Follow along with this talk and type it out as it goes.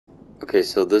Okay,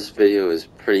 so this video is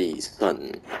pretty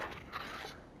sudden.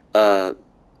 Do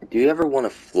you ever want to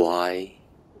fly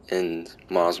in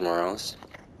Miles Morales?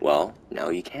 Well, now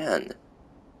you can.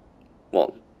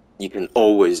 Well, you can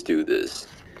always do this.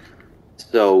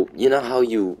 So, you know how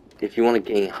if you want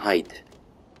to gain height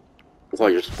while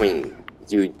you're swinging,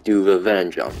 you do the Venom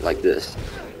jump like this.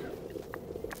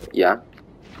 Yeah?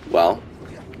 Well,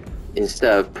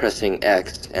 instead of pressing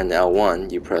X and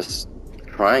L1, you press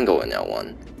triangle and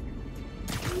L1.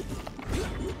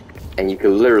 And you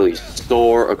can literally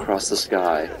soar across the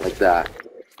sky like that.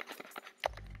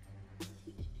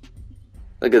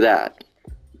 Look at that.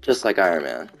 Just like Iron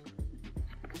Man.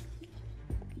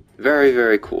 Very,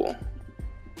 very cool.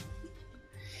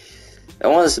 I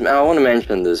want to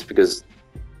mention this because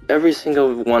every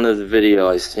single one of the video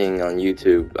I sing on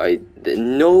YouTube,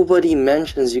 nobody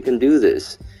mentions you can do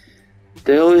this.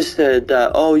 They always said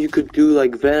that, oh, you could do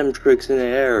like Venom tricks in the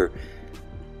air.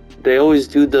 They always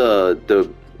do the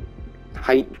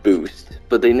height boost,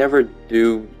 but they never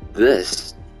do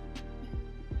this.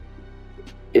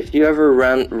 If you ever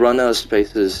run out of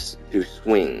spaces to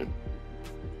swing,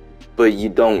 but you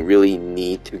don't really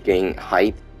need to gain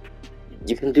height,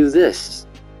 you can do this.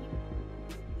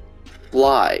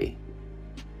 Fly.